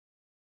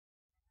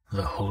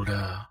the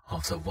holder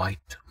of the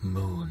white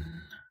moon.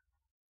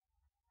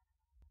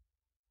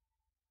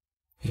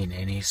 In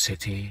any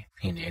city,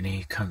 in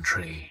any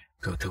country,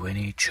 go to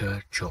any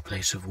church or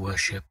place of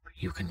worship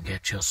you can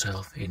get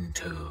yourself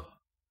into.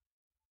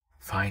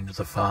 Find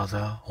the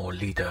father or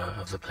leader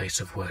of the place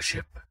of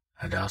worship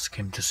and ask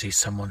him to see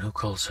someone who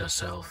calls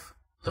herself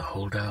the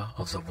holder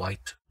of the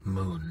white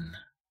moon.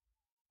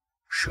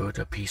 Should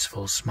a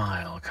peaceful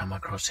smile come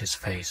across his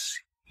face,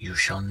 you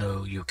shall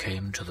know you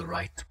came to the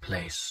right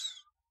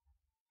place.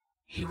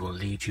 He will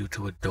lead you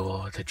to a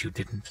door that you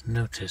didn't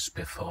notice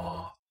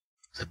before.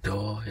 The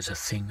door is a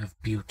thing of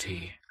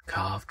beauty,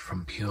 carved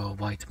from pure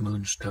white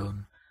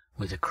moonstone,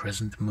 with a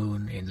crescent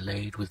moon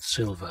inlaid with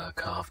silver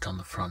carved on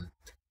the front.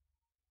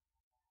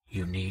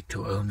 You need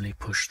to only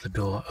push the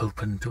door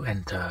open to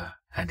enter,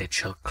 and it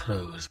shall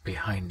close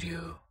behind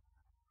you.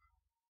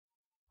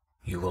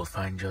 You will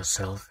find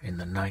yourself in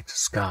the night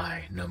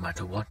sky no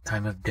matter what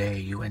time of day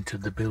you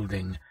entered the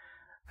building,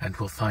 and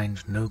will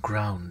find no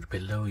ground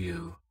below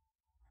you.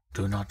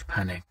 Do not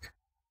panic,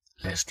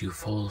 lest you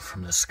fall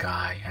from the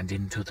sky and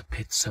into the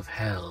pits of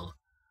hell,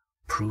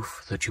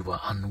 proof that you were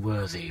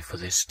unworthy for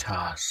this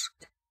task.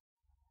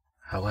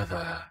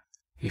 However,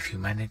 if you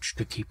manage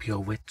to keep your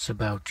wits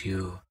about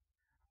you,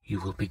 you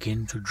will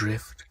begin to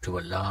drift to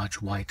a large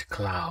white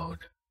cloud.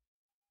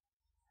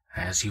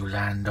 As you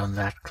land on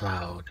that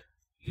cloud,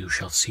 you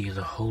shall see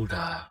the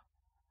holder,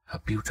 a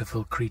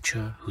beautiful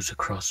creature who's a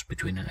cross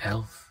between an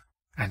elf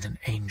and an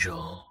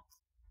angel.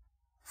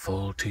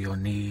 Fall to your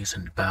knees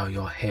and bow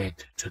your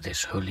head to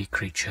this holy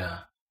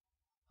creature.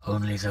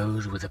 Only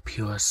those with a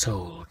pure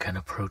soul can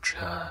approach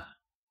her.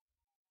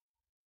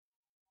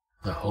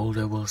 The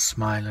holder will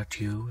smile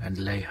at you and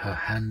lay her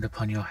hand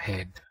upon your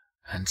head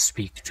and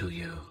speak to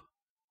you.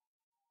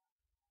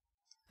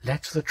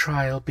 Let the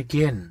trial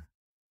begin.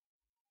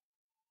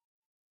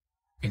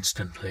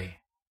 Instantly,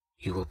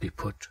 you will be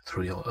put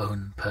through your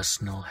own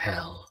personal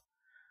hell.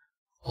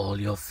 All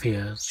your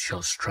fears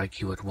shall strike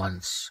you at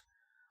once.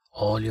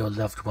 All your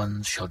loved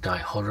ones shall die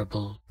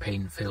horrible,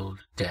 pain-filled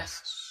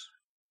deaths.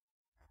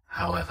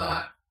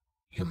 However,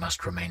 you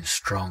must remain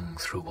strong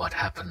through what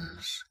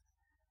happens.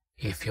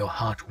 If your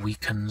heart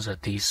weakens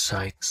at these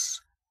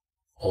sights,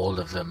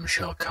 all of them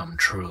shall come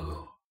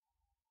true.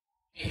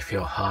 If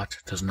your heart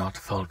does not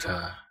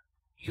falter,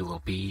 you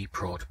will be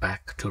brought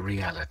back to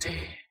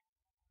reality.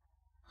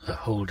 The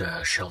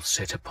holder shall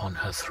sit upon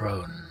her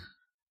throne.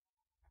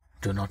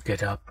 Do not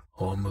get up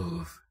or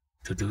move.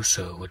 To do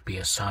so would be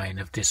a sign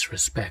of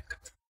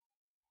disrespect.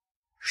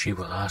 She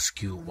will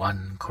ask you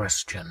one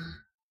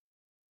question.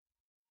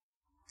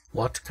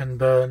 What can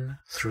burn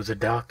through the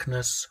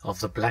darkness of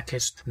the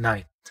blackest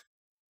night?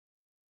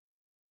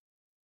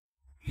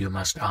 You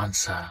must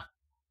answer,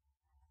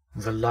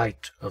 the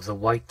light of the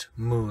white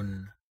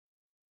moon.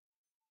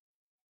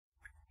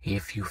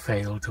 If you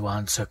fail to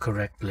answer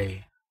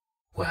correctly,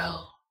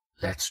 well,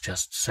 let's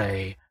just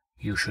say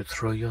you should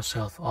throw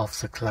yourself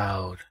off the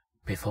cloud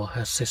before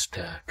her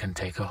sister can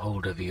take a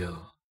hold of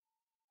you.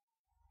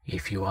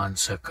 If you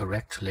answer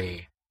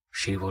correctly,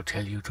 she will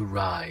tell you to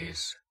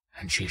rise,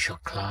 and she shall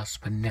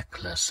clasp a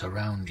necklace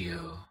around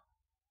you.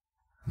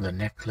 The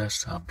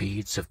necklace are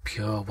beads of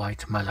pure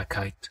white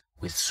malachite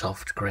with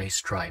soft grey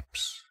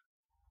stripes.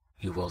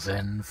 You will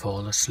then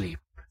fall asleep.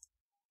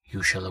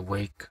 You shall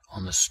awake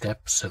on the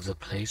steps of the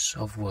place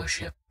of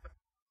worship.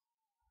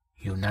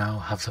 You now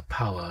have the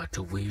power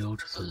to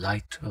wield the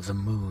light of the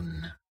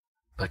moon,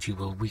 but you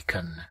will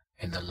weaken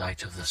in the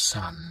light of the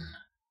sun.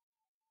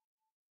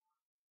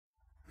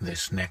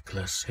 This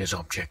necklace is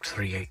Object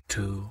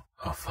 382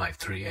 of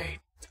 538.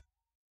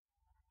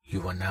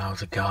 You are now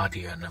the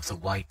guardian of the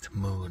white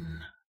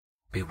moon.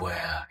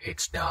 Beware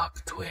its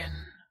dark twin.